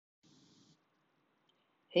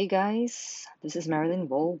Hey guys, this is Marilyn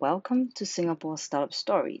Wo. Welcome to Singapore Startup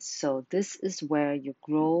Stories. So, this is where you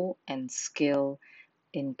grow and scale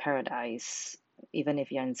in paradise, even if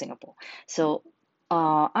you're in Singapore.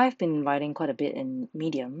 I've been writing quite a bit in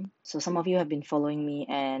Medium. So, some of you have been following me,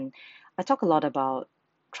 and I talk a lot about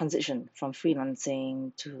transition from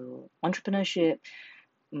freelancing to entrepreneurship,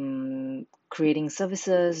 creating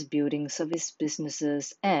services, building service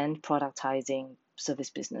businesses, and productizing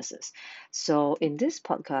service businesses. So, in this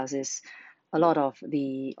podcast is a lot of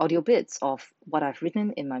the audio bits of what I've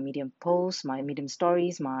written in my Medium posts, my Medium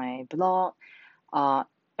stories, my blog, uh,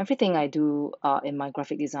 everything I do in my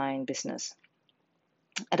graphic design business.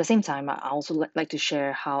 At the same time, I also like to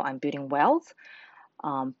share how I'm building wealth.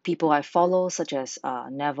 People I follow, such as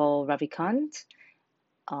Neville Ravikant,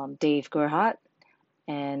 Dave Gerhardt,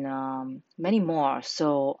 and many more.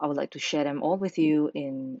 So I would like to share them all with you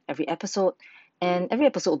in every episode. And every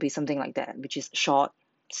episode will be something like that, which is short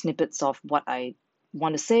snippets of what I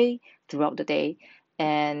want to say throughout the day.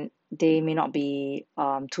 And they may not be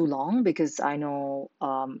too long because I know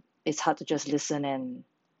it's hard to just listen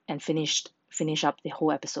and finish up the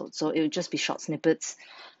whole episode. So it would just be short snippets,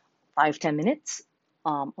 5-10 minutes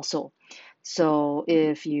or so. So,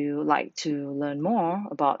 if you like to learn more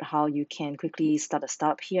about how you can quickly start a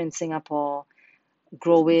startup here in Singapore,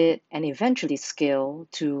 grow it, and eventually scale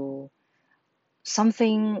to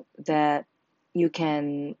something that you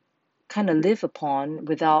can kind of live upon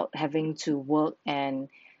without having to work and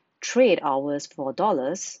trade hours for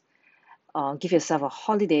dollars, give yourself a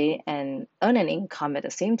holiday and earn an income at the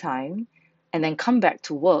same time, and then come back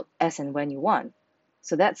to work as and when you want.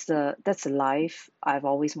 So that's the life I've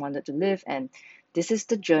always wanted to live, and this is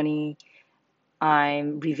the journey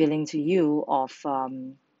I'm revealing to you of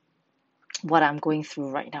what I'm going through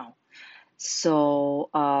right now. So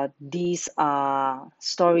these are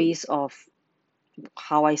stories of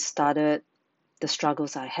how I started, the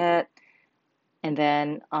struggles I had, and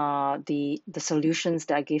then the solutions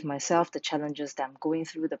that I gave myself, the challenges that I'm going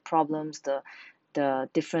through, the problems, the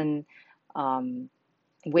different um,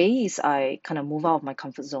 ways I kind of move out of my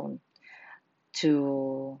comfort zone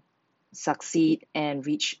to succeed and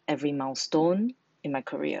reach every milestone in my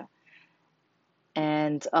career.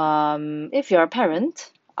 And if you're a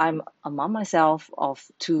parent, I'm a mom myself of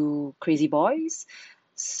two crazy boys,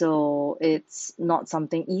 so it's not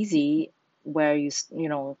something easy where you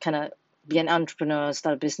kind of be an entrepreneur,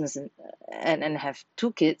 start a business, and have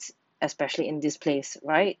two kids, especially in this place,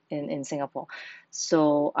 right? In Singapore.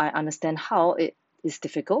 So I understand how it is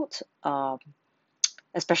difficult,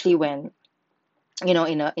 especially when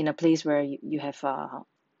in a place where you have a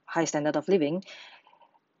high standard of living.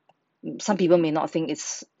 Some people may not think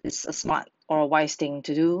it's a smart or a wise thing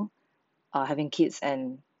to do, having kids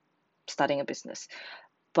and starting a business.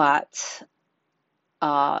 But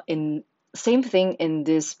in same thing in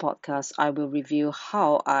this podcast, I will review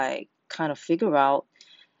how I kind of figure out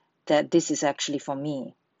that this is actually for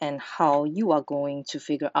me and how you are going to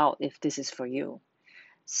figure out if this is for you.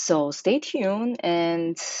 So stay tuned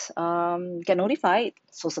and get notified.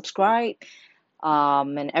 So subscribe.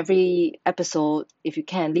 And every episode, if you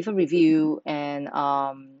can, leave a review and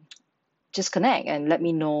just connect and let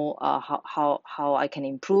me know how I can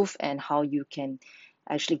improve and how you can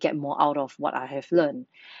actually get more out of what I have learned.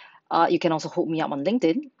 You can also hook me up on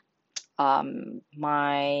LinkedIn.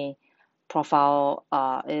 My profile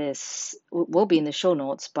is will be in the show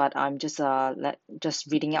notes, but I'm just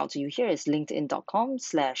reading out to you here is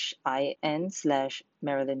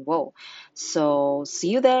linkedin.com/in/Marilyn Wo. So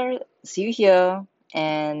see you there, see you here,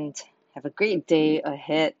 and have a great day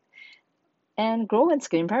ahead and grow and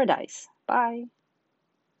scale in paradise. Bye.